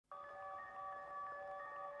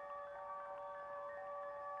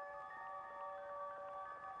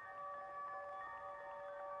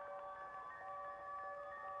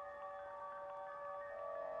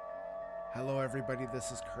Hello, everybody.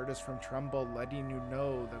 This is Curtis from Trumbull, letting you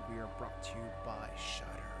know that we are brought to you by Shudder.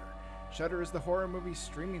 Shudder is the horror movie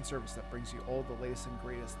streaming service that brings you all the latest and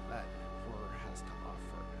greatest that horror has to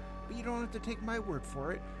offer. But you don't have to take my word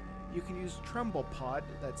for it. You can use Trumbull Pod,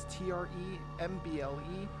 that's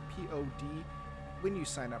TREMBLEPOD, when you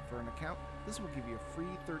sign up for an account. This will give you a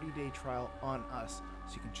free 30-day trial on us,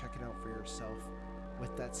 so you can check it out for yourself.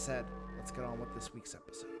 With that said, let's get on with this week's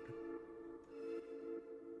episode.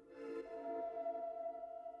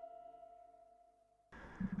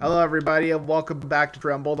 Hello, everybody, and welcome back to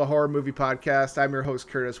Tremble, the horror movie podcast. I'm your host,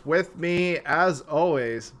 Curtis. With me, as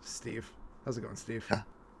always, Steve. How's it going, Steve?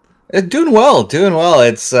 Doing well.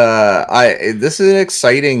 It's this is an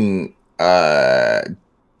exciting because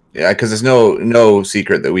there's no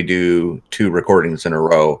secret that we do 2 recordings in a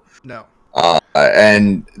row. No.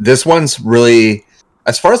 And this one's really,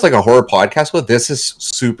 as far as like a horror podcast with, this is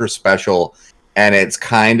super special, and it's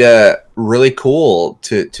kind of really cool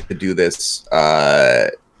to do this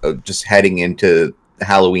just heading into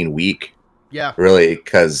Halloween week. Yeah. Really,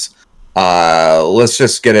 because let's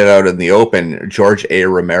just get it out in the open. George A.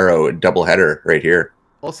 Romero doubleheader right here.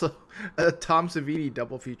 Also, a Tom Savini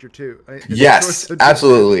double feature too. Yes,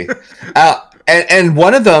 absolutely. And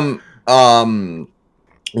one of them,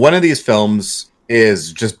 one of these films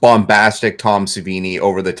is just bombastic Tom Savini,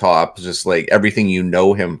 over the top, just like everything you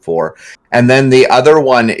know him for. And then the other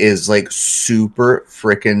one is like super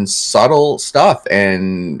freaking subtle stuff,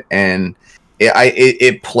 and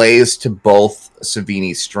it plays to both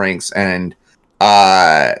Savini's strengths. And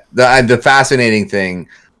the fascinating thing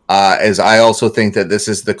is I also think that this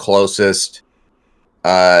is the closest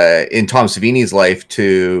in Tom Savini's life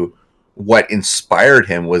to what inspired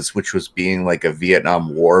him, which was being like a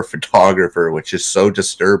Vietnam War photographer, which is so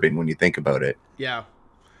disturbing when you think about it. Yeah.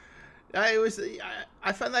 I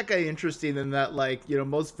find that guy interesting in that, like, you know,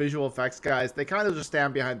 most visual effects guys, they kind of just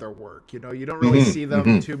stand behind their work. You know, you don't really see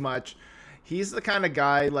them too much. He's the kind of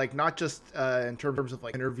guy, like, not just in terms of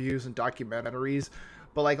like interviews and documentaries,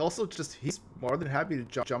 but like also just he's more than happy to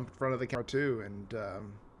jump in front of the camera too. And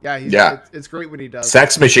it's great when he does.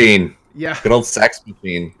 Sex machine. Yeah, good old sex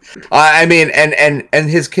machine. I mean, and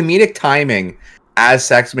his comedic timing as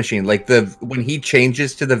Sex Machine, like when he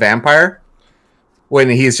changes to the vampire, when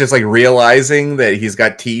he's just like realizing that he's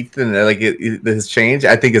got teeth and like his change,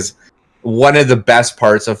 I think is one of the best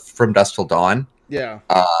parts of From Dusk Till Dawn. Yeah.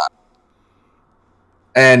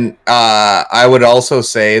 And I would also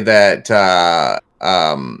say that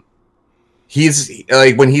he's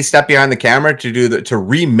like, when he stepped behind the camera to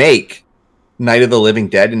remake Night of the Living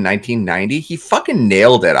Dead in 1990, he fucking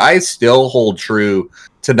nailed it. I still hold true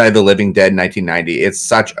to Night of the Living Dead in 1990. It's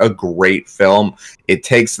such a great film. It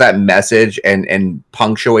takes that message and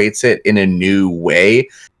punctuates it in a new way.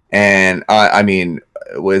 And I mean,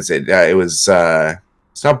 it's not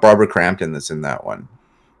Barbara Crampton that's in that one.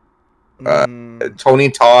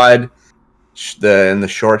 Tony Todd, the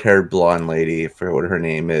short-haired blonde lady, I forget what her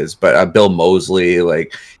name is, but Bill Moseley,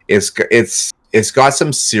 like it's got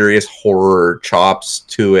some serious horror chops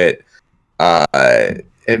to it, and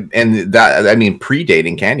that, I mean,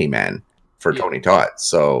 predating Candyman for Tony Todd.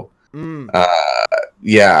 So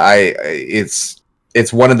it's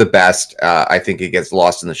one of the best. I think it gets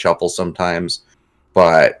lost in the shuffle sometimes.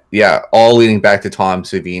 But yeah, all leading back to Tom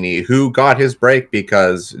Savini, who got his break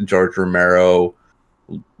because George Romero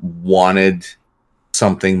wanted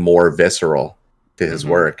something more visceral to his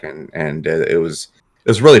work, and it was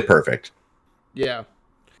really perfect. Yeah.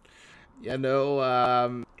 Yeah,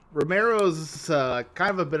 no, Romero's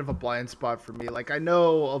kind of a bit of a blind spot for me. Like, I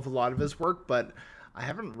know of a lot of his work, but I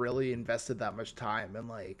haven't really invested that much time in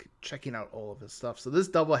like checking out all of his stuff. So this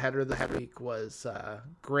doubleheader this week was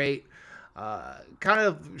great. Kind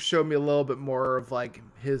of showed me a little bit more of like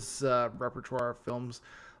his repertoire of films.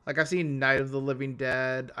 Like, I've seen Night of the Living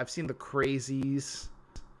Dead, I've seen The Crazies,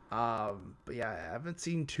 but yeah, I haven't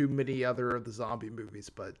seen too many other of the zombie movies.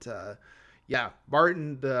 But yeah,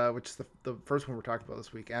 Martin, which is the first one we're talking about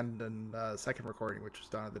this week, and then second recording, which was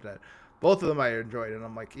Dawn of the Dead, both of them I enjoyed. And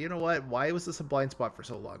I'm like, you know what, why was this a blind spot for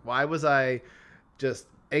so long? Why was I just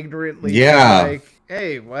ignorantly like,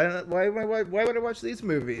 hey, why would I watch these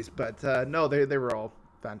movies? But no, they were all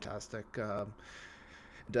fantastic.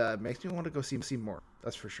 Makes me want to go see more,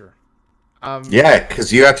 that's for sure. Yeah,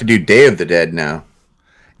 because you have to do Day of the Dead now.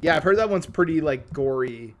 Yeah, I've heard that one's pretty like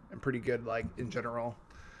gory and pretty good, like in general.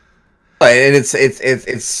 And it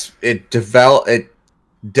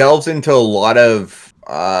delves into a lot of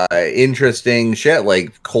interesting shit,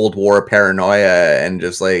 like Cold War paranoia and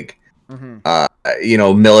just like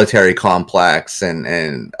military complex,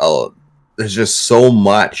 and there's just so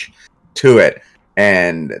much to it.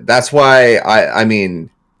 and that's why I mean,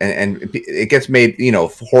 and it gets made.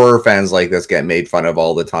 Horror fans like this get made fun of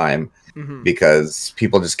all the time because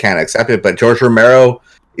people just can't accept it. But George Romero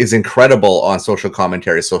is incredible on social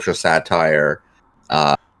commentary, social satire,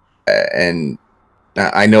 and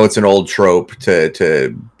I know it's an old trope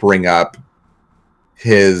to bring up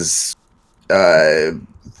his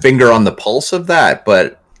finger on the pulse of that,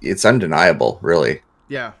 but it's undeniable, really.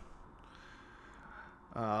 Yeah.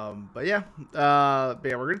 But yeah, we're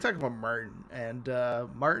gonna talk about Martin, and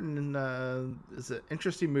Martin is an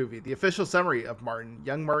interesting movie. The official summary of Martin: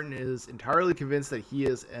 young Martin is entirely convinced that he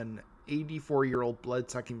is an 84-year-old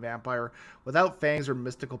blood-sucking vampire without fangs or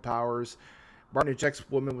mystical powers. Martin injects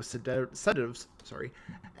women with sedatives,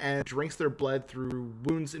 and drinks their blood through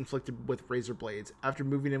wounds inflicted with razor blades. After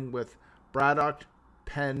moving in with Braddock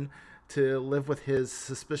Penn to live with his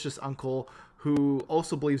suspicious uncle, who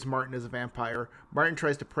also believes Martin is a vampire, Martin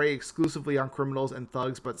tries to prey exclusively on criminals and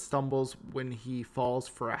thugs, but stumbles when he falls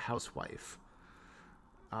for a housewife.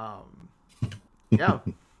 Yeah.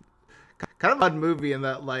 Kind of an odd movie in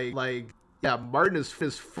that, Martin is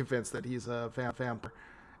convinced that he's a vampire.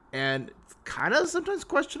 And it's kind of sometimes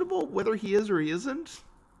questionable whether he is or he isn't.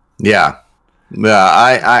 Yeah.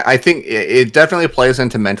 I think it definitely plays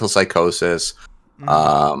into mental psychosis.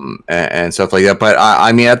 And stuff like that. But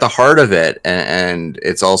I mean, at the heart of it, and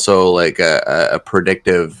it's also like a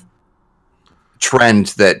predictive trend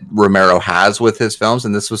that Romero has with his films.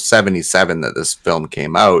 And this was 1977 that this film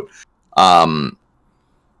came out.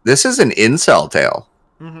 This is an incel tale.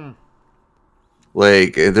 Mm-hmm.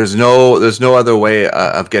 Like, there's no other way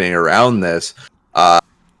of getting around this.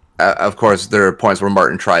 Of course, there are points where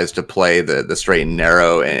Martin tries to play the straight and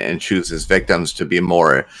narrow and choose his victims to be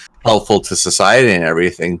more helpful to society and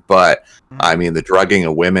everything. But I mean, the drugging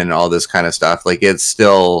of women and all this kind of stuff, like, it's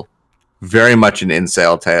still very much an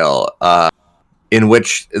incel tale, in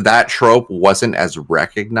which that trope wasn't as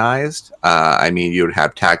recognized. I mean, you would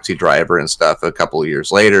have Taxi Driver and stuff a couple of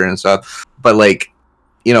years later and stuff, but like,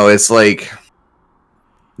 it's like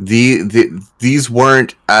these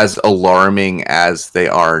weren't as alarming as they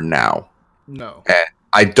are now. No, and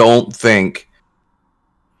I don't think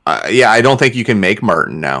you can make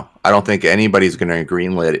Martin now. I don't think anybody's going to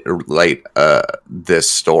greenlight this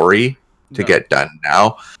story to get done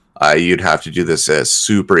now. You'd have to do this as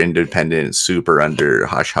super independent, super under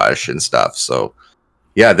hush hush and stuff. So,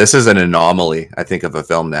 yeah, this is an anomaly, I think, of a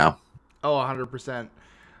film now. Oh, 100%.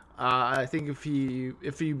 I think if he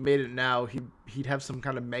made it now, he'd have some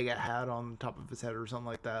kind of mega hat on top of his head or something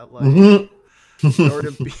like that, like in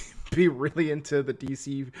order to be really into the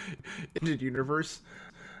DC universe.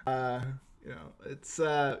 It's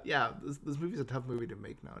this movie's a tough movie to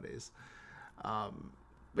make nowadays. But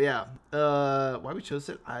yeah, why we chose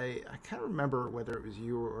it, I can't remember whether it was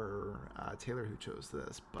you or Taylor who chose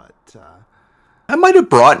this, but I might have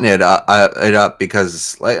brought it up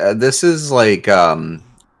because this is like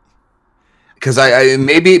because I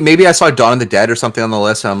maybe I saw Dawn of the Dead or something on the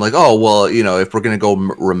list, and I'm like, oh well, if we're gonna go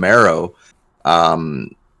Romero,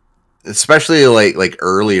 especially like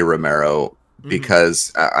early Romero.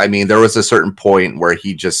 Because I mean, there was a certain point where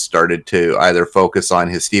he just started to either focus on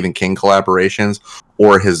his Stephen King collaborations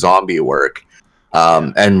or his zombie work,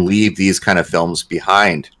 and leave these kind of films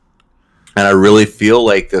behind. And I really feel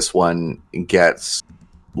like this one gets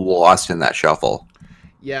lost in that shuffle.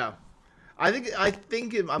 Yeah, I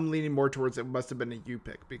think I'm leaning more towards it must have been a you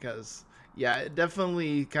pick because it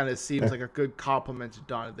definitely kind of seems like a good compliment to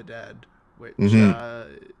Dawn of the Dead, which.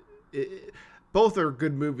 Both are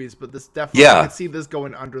good movies, but this definitely I could see this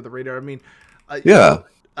going under the radar. I mean,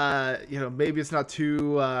 maybe it's not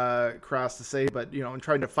too crass to say, but in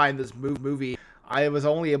trying to find this movie, I was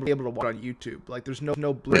only able to watch on YouTube. Like, there's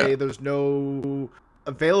no Blu-ray, there's no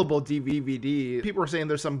available DVD. People were saying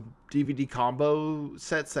there's some DVD combo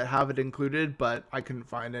sets that have it included, but I couldn't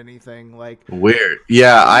find anything. Like, weird.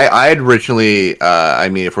 Yeah, I had originally. I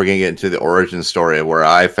mean, if we're gonna get into the origin story of where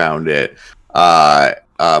I found it.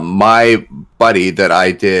 My buddy that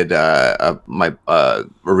I did my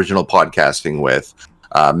original podcasting with,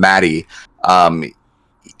 Maddie, I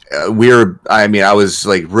was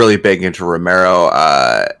like really big into Romero,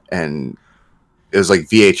 and it was like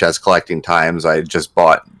VHS collecting times. I just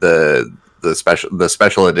bought the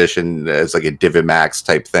special edition as like a Divimax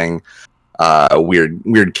type thing, a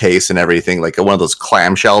weird case and everything, like one of those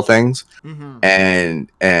clamshell things.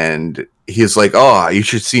 And he's like, "Oh, you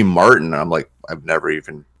should see Martin." I'm like, I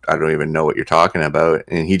don't even know what you're talking about.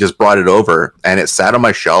 And he just brought it over, and it sat on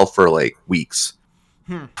my shelf for like weeks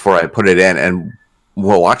before I put it in. And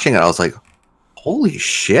while watching it, I was like, holy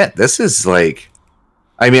shit, this is like,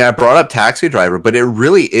 I mean, I brought up Taxi Driver, but it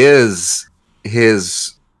really is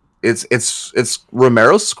his it's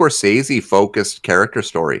Romero's Scorsese focused character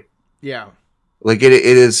story. Yeah. Like it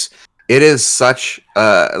is such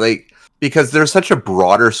like, because there's such a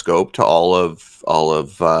broader scope to all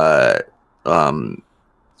of um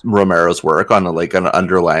Romero's work on like an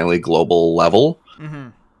underlyingly global level. Mm-hmm.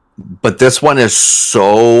 But this one is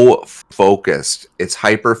so focused. It's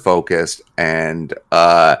hyper focused, and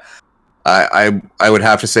I would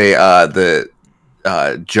have to say the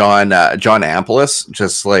John Amplis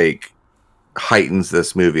just like heightens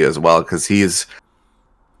this movie as well, because he's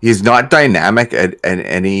not dynamic in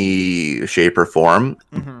any shape or form,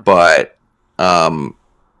 Mm-hmm. but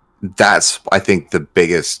that's, I think, the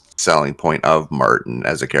biggest selling point of Martin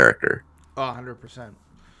as a character. Oh, 100%.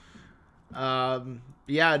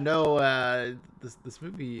 Yeah, no, this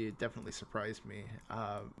movie definitely surprised me.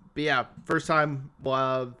 But yeah, first time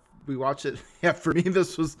we watched it. Yeah, for me,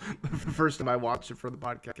 this was the first time I watched it for the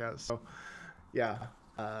podcast. So yeah,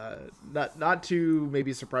 not too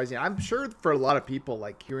maybe surprising. I'm sure for a lot of people,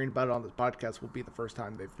 like hearing about it on this podcast will be the first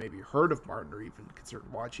time they've maybe heard of Martin or even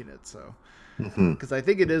considered watching it. So Mhm. because I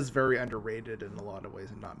think it is very underrated in a lot of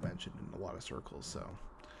ways and not mentioned in a lot of circles. So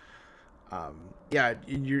yeah,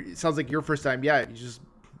 it sounds like your first time. Yeah, you just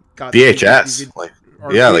got VHS, like,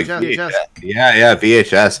 or yeah, like VHS. yeah,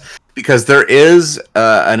 VHS, because there is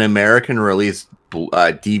an American release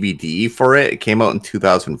DVD for it. It came out in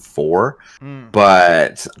 2004, Mm,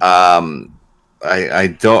 but I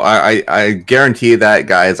don't I guarantee that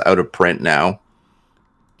guy is out of print now,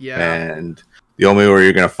 yeah, and the only way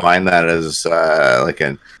you're gonna find that is like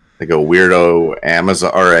a weirdo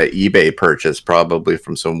Amazon or a eBay purchase, probably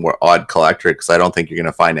from some odd collector, because I don't think you're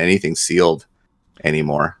gonna find anything sealed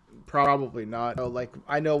anymore. probably not. No, like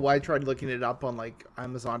I know I tried looking it up on like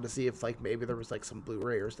Amazon to see if like maybe there was like some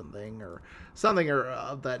Blu-ray or something or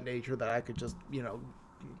of that nature that I could just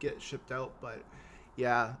get shipped out. But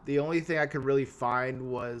yeah, the only thing I could really find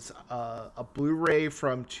was a Blu-ray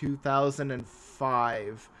from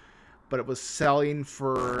 2005, but it was selling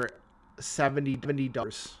for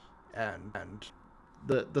 $70, and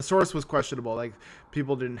the source was questionable. Like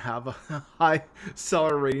people didn't have a high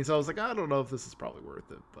seller rating, so I was like, I don't know if this is probably worth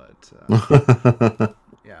it. But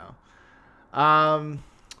yeah, um,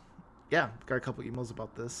 yeah, got a couple emails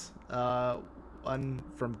about this. One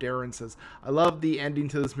from Darren says, "I love the ending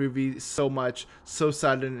to this movie so much, so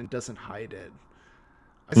sudden and doesn't hide it."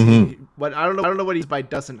 I Mhm. see what I don't know what he's by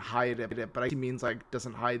doesn't hide it, but I think he means like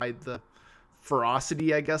doesn't hide the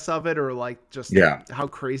ferocity, I guess, of it, or like just Yeah. how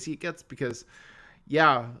crazy it gets. Because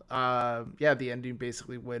yeah, yeah, the ending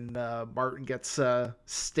basically when Martin gets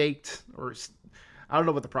staked, or I don't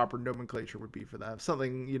know what the proper nomenclature would be for that.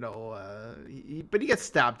 Something, but he gets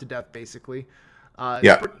stabbed to death basically.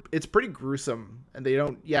 Yeah. It's pretty gruesome, and they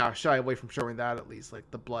don't shy away from showing that, at least like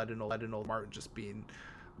the blood and old Martin just being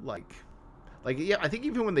like yeah. I think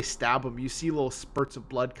even when they stab him, you see little spurts of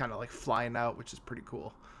blood kind of like flying out, which is pretty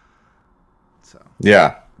cool. So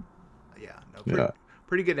Yeah. yeah, no, Yeah.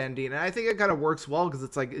 pretty good ending, and I think it kind of works well because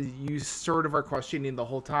it's like you sort of are questioning the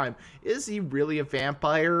whole time: is he really a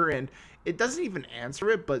vampire? And it doesn't even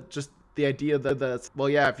answer it, but just the idea that well,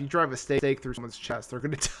 yeah, if you drive a stake through someone's chest, they're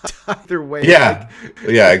gonna die either way. Yeah. Like,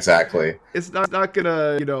 Yeah, exactly. it's not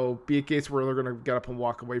gonna be a case where they're gonna get up and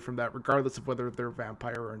walk away from that, regardless of whether they're a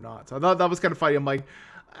vampire or not. So I thought that was kind of funny. I'm like,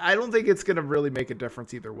 I don't think it's gonna really make a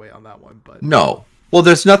difference either way on that one, but No. Well,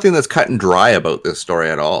 there's nothing that's cut and dry about this story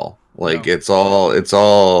at all. Like, no, it's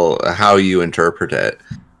all how you interpret it.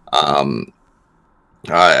 Um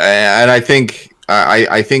and I think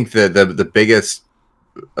the biggest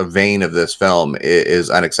vein of this film is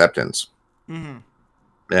unacceptance. mm-hmm.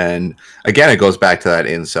 And again, it goes back to that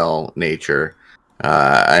incel nature.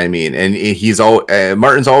 I mean, and he's all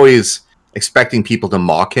Martin's always expecting people to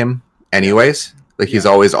mock him, anyways. Like, he's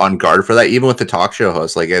Yeah, always on guard for that, even with the talk show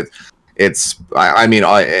host. Like, I mean,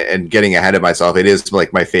 and getting ahead of myself, it is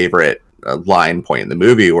like my favorite line point in the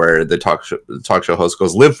movie, where the talk show host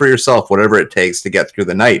goes, "Live for yourself, whatever it takes to get through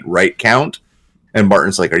the night, right, Count?" And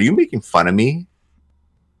Martin's like, "Are you making fun of me?"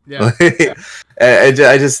 yeah, I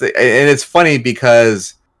just, and it's funny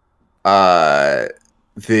because uh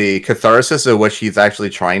the catharsis of what she's actually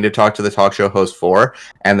trying to talk to the talk show host for,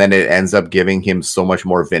 and then it ends up giving him so much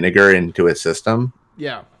more vinegar into his system.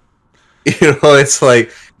 yeah. It's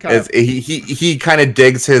like, Kind of, he kind of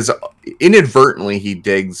digs his inadvertently, he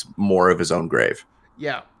digs more of his own grave.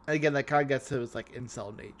 yeah. And again, that kind of gets to his like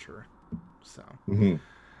incel nature. So,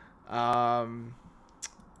 Mm-hmm. um,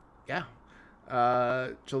 yeah.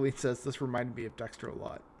 Jolene says this reminded me of Dexter a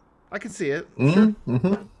lot. I can see it. Sure. Mm-hmm.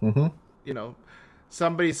 Mm-hmm. Mm-hmm. You know,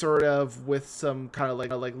 somebody sort of with some kind of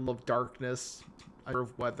like a little darkness unsure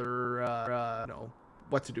of whether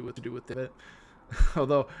what to do with it.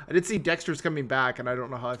 Although I did see Dexter's coming back, and I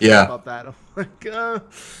don't know how I feel about that. I'm like,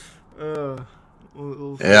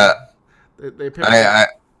 we'll yeah. They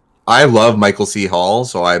I love Michael C. Hall,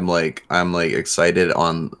 so I'm like excited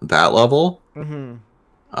on that level. Mm-hmm.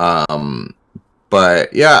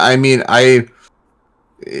 But yeah, I mean,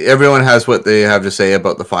 everyone has what they have to say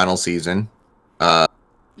about the final season. Yeah.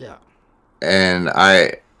 And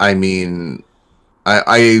I mean,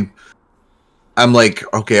 I'm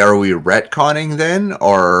like, okay, are we retconning then,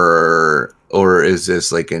 or is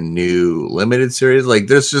this like a new limited series? Like,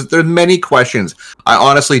 there's many questions. I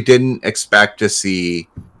honestly didn't expect to see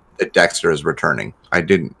that Dexter is returning. I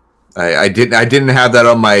didn't have that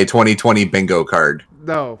on my 2020 bingo card.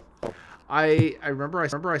 No, I remember I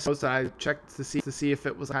saw this and I checked to see if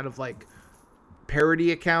it was kind of like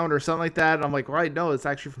parody account or something like that. And I'm like, right, no, it's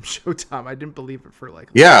actually from Showtime. I didn't believe it for like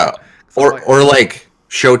or like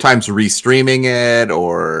Showtime's restreaming it,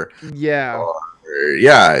 or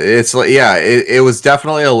it's like it was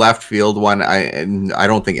definitely a left field one. I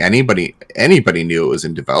don't think anybody knew it was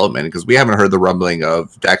in development, because we haven't heard the rumbling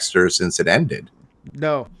of Dexter since it ended.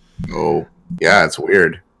 No. Oh yeah, it's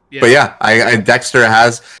weird. Yeah. But yeah, I Dexter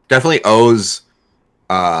definitely owes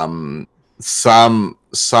some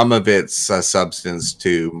of its substance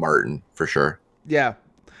to Martin, for sure. Yeah.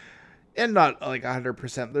 And not like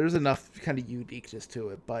 100%. There's enough kind of uniqueness to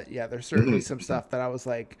it, but yeah, there's certainly some stuff that I was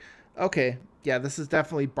like, okay, yeah, this is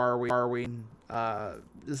definitely borrowing.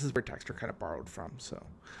 This is where Dexter kind of borrowed from. So,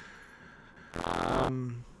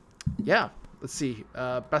 yeah, let's see.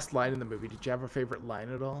 Best line in the movie. Did you have a favorite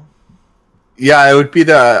line at all? Yeah, it would be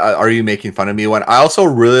the "Are you making fun of me?" one. I also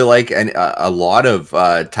really like a lot of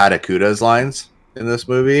Tadakuta's lines in this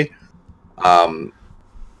movie.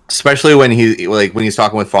 Especially when he's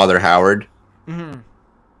talking with Father Howard. Mm-hmm.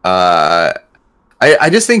 I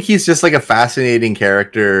just think he's just like a fascinating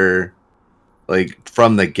character, like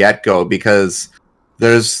from the get-go, because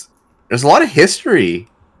there's a lot of history.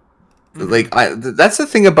 Mm-hmm. Like that's the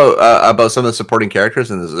thing about some of the supporting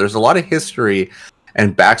characters in this. There's a lot of history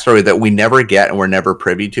and backstory that we never get and we're never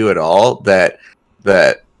privy to at all. That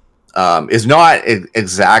is not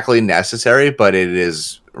exactly necessary, but it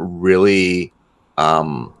is really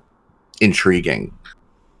intriguing.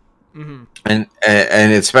 Mm-hmm. And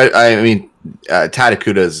it's, I mean,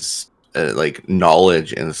 Tadakuta's like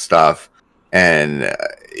knowledge and stuff, and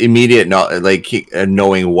immediate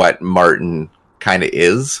knowing what Martin kind of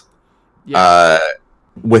is,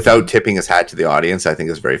 without tipping his hat to the audience, I think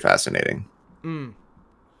is very fascinating.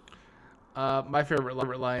 My favorite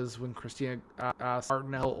line is when Christina asks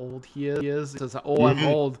Martin how old he is. He says, "Oh, I'm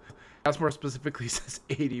old." That's more specifically, says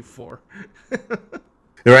 84.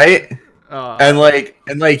 Right?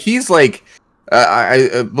 And he's like,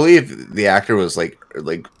 I believe the actor was like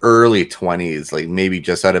early 20s, like maybe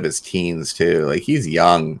just out of his teens too. Like, he's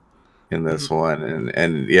young in this one,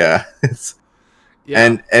 and yeah,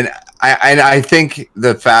 and I think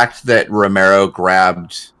the fact that Romero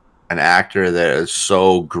grabbed an actor that is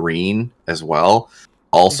so green as well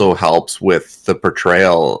also helps with the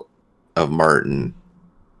portrayal of Martin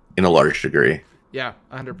in a large degree. Yeah,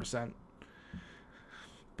 100%.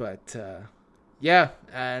 But yeah,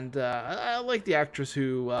 and I like the actress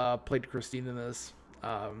who played Christine in this.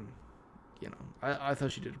 You know, I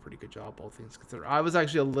thought she did a pretty good job, all things considered. I was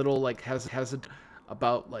actually a little like hesitant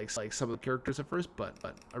about like some of the characters at first, but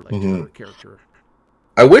I liked her character.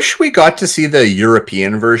 I wish we got to see the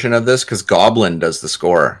European version of this, because Goblin does the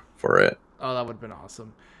score for it. Oh, that would have been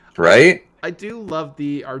awesome. Right? I do love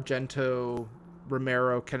the Argento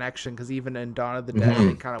Romero connection, because even in Dawn of the Dead,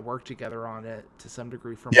 they kind of work together on it to some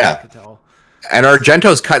degree, from what I could tell. And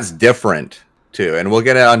Argento's cut's different too, and we'll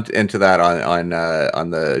get into that on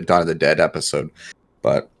the Dawn of the Dead episode.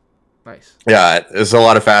 But nice. Yeah, there's a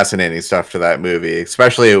lot of fascinating stuff to that movie,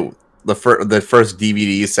 especially the first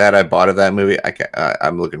DVD set I bought of that movie.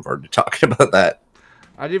 I'm looking forward to talking about that.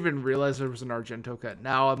 I didn't even realize there was an Argento cut.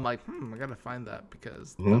 Now I'm like, I gotta find that,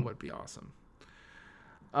 because that would be awesome.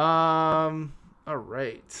 All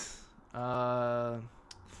right.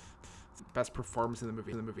 Best performance in the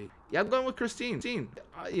movie. Yeah, I'm going with Christine.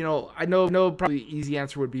 You know, I know probably the easy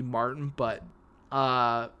answer would be Martin, but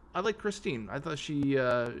I like Christine. I thought she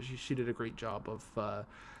did a great job of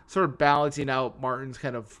sort of balancing out Martin's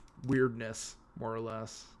kind of weirdness, more or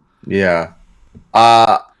less. Yeah.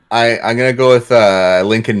 I'm gonna go with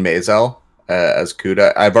Lincoln Mazel as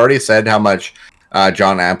Cuda. I've already said how much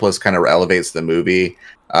John Amplas kind of elevates the movie.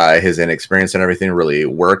 His inexperience and everything really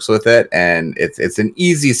works with it, and it's an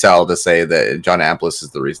easy sell to say that John Amplas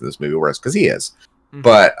is the reason this movie works, because he is.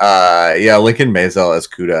 But yeah, Lincoln Mazel as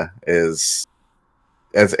Cuda is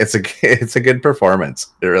it's a good performance.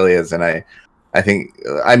 It really is, and I think,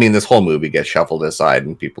 I mean, this whole movie gets shuffled aside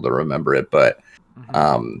and people don't remember it, but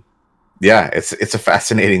yeah, it's a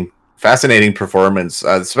fascinating performance.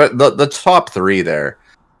 The top three there,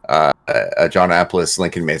 John Amplas,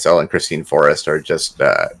 Lincoln Maisel, and Christine Forrest are just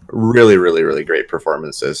really, really, really great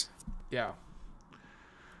performances. Yeah.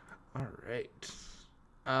 All right.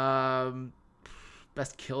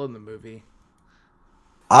 Best kill in the movie.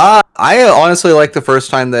 I honestly like the first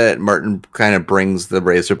time that Martin kind of brings the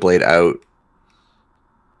razor blade out.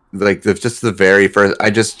 Like just the very first,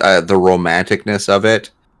 the romanticness of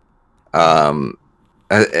it.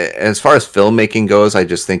 As far as filmmaking goes, I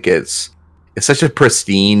just think it's such a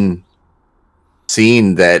pristine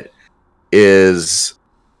scene that is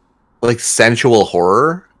like sensual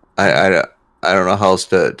horror. I don't know how else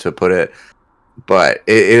to put it, but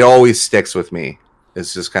it always sticks with me.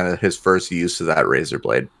 It's just kind of his first use of that razor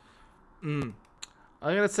blade. I'm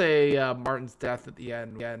gonna say Martin's death at the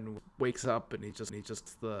end. Again, wakes up and he just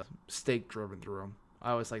the stake driven through him.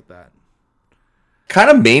 I always like that. Kind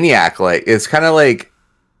of Maniac, like it's kind of like,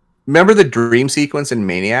 remember the dream sequence in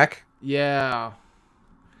Maniac? Yeah,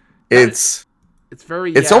 it's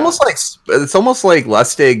very. It's almost like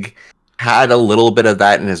Lustig had a little bit of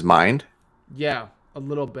that in his mind. Yeah, a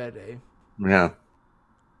little bit, eh? Yeah.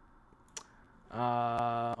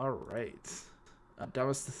 All right.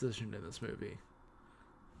 Dumbest decision in this movie.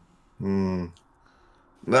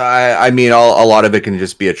 I mean, a lot of it can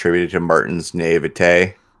just be attributed to Martin's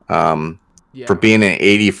naivete. For being an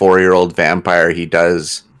 84-year-old vampire, he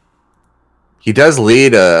does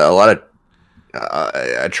lead a lot of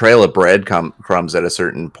a trail of breadcrumbs at a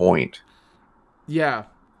certain point. Yeah.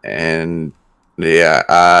 And yeah,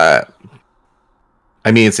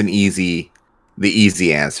 I mean, the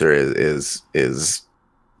easy answer is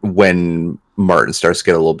when Martin starts to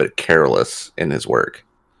get a little bit careless in his work.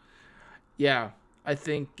 Yeah, I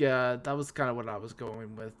think that was kind of what I was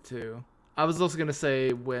going with too. I was also gonna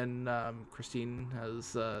say when Christine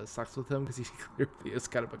has sex with him, because he clearly is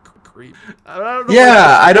kind of a creep. I don't know.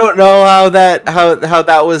 Yeah, I don't know how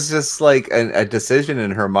that was just like a decision in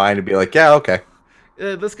her mind to be like, yeah, okay.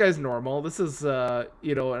 This guy's normal. This is, and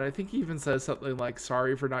I think he even says something like,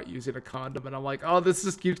 sorry for not using a condom. And I'm like, oh, this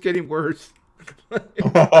just keeps getting worse. But,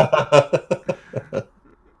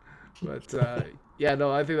 yeah,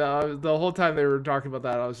 no, I think that the whole time they were talking about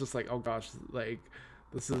that, I was just like, oh gosh, like,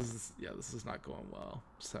 this is not going well.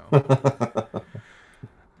 So,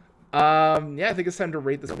 yeah, I think it's time to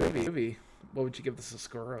rate this movie. What would you give this a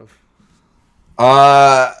score of?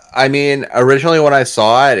 I mean, originally when I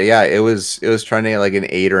saw it, yeah, it was trending at like an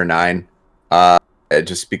 8 or a 9.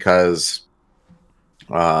 Just because,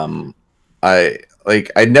 I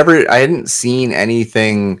hadn't seen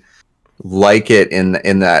anything like it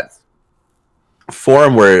in that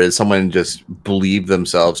form where someone just believed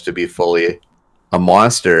themselves to be fully a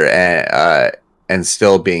monster and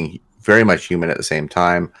still being very much human at the same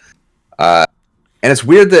time. And it's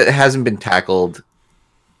weird that it hasn't been tackled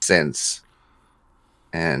since.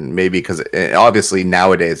 And maybe because obviously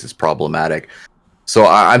nowadays it's problematic. So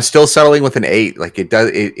I'm still settling with an 8. Like it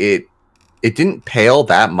didn't pale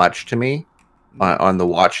that much to me on the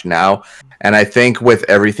watch now. And I think with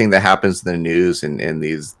everything that happens in the news and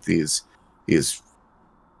these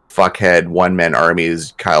fuckhead one-man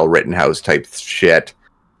armies, Kyle Rittenhouse type shit,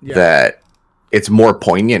 that it's more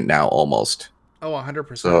poignant now almost. Oh,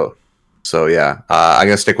 100%. So yeah, I'm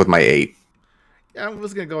gonna stick with my 8. Yeah, I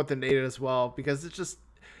was gonna go with an 8 as well because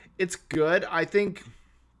it's good. I think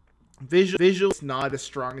visuals not as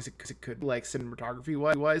strong as it could, like cinematography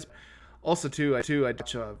wise. Also, too, I watch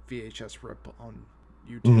a VHS rip on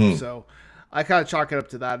YouTube, so I kind of chalk it up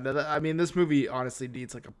to that. I mean, this movie honestly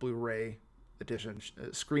needs like a Blu-ray edition.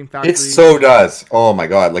 Scream Factory. It so does. Oh my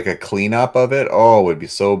god, like a cleanup of it. Oh, it would be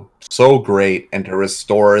so great, and to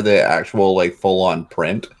restore the actual like full-on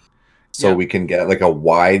print. So we can get like a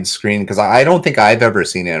widescreen, because I don't think I've ever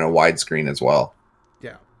seen it in a widescreen as well.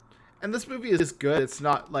 Yeah, and this movie is good. It's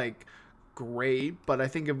not like great, but I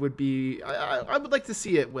think it would be. I would like to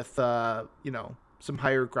see it with some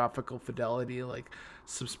higher graphical fidelity, like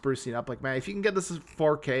some sprucing up. Like, man, if you can get this as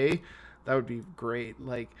 4K, that would be great.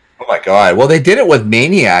 Like, oh my god! Well, they did it with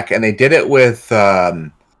Maniac, and they did it with.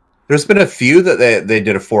 There's been a few that they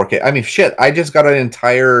did a 4K. I mean, shit! I just got an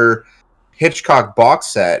entire Hitchcock box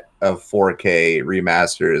set of 4K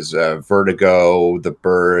remasters: Vertigo, The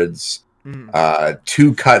Birds,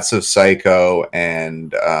 2 cuts of Psycho,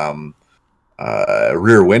 and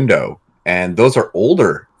Rear Window, and those are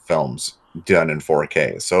older films done in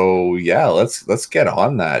 4K. So yeah, let's get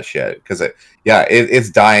on that shit, because it's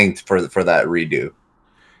dying for that redo.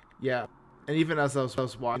 Yeah, And even as I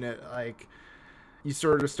was watching it, like, you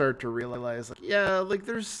sort of start to realize, like, yeah, like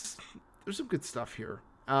there's some good stuff here.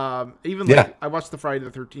 Even like I watched the Friday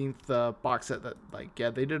the 13th box set that, like, yeah,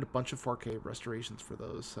 they did a bunch of 4K restorations for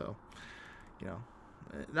those. So, you know,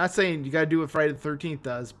 not saying you got to do what Friday the 13th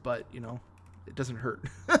does, but, you know, it doesn't hurt.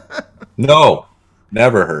 No,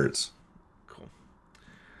 never hurts. Cool.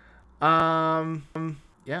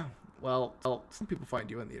 Yeah. Well, some people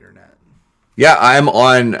find you on the internet. Yeah, I'm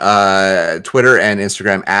on Twitter and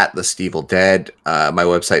Instagram at the Stevel Dead. My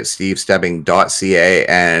website stevestebbing.ca,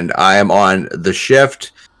 and I am on The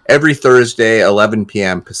Shift every Thursday, 11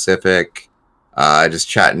 p.m. Pacific. Just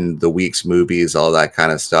chatting the week's movies, all that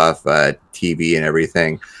kind of stuff, TV and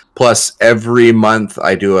everything. Plus, every month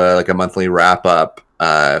I do a monthly wrap up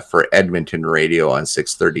for Edmonton Radio on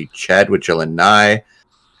 6:30 Ched with Jill and Nye.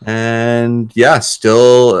 And yeah,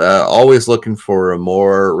 still always looking for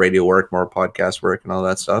more radio work, more podcast work, and all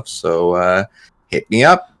that stuff. So hit me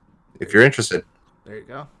up if you're interested. There you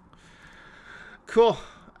go. Cool.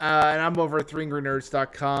 And I'm over at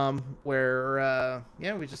threeangrynerds.com where,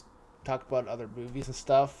 we just talk about other movies and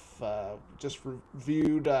stuff. Just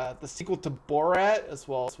reviewed the sequel to Borat as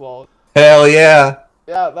well. Hell yeah.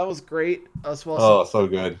 Yeah, that was great. As well as Oh, so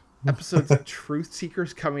good. episodes of Truth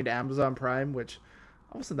Seekers coming to Amazon Prime, which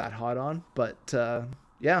I wasn't that hot on, but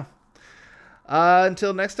yeah.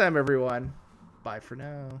 Until next time, everyone. Bye for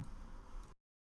now.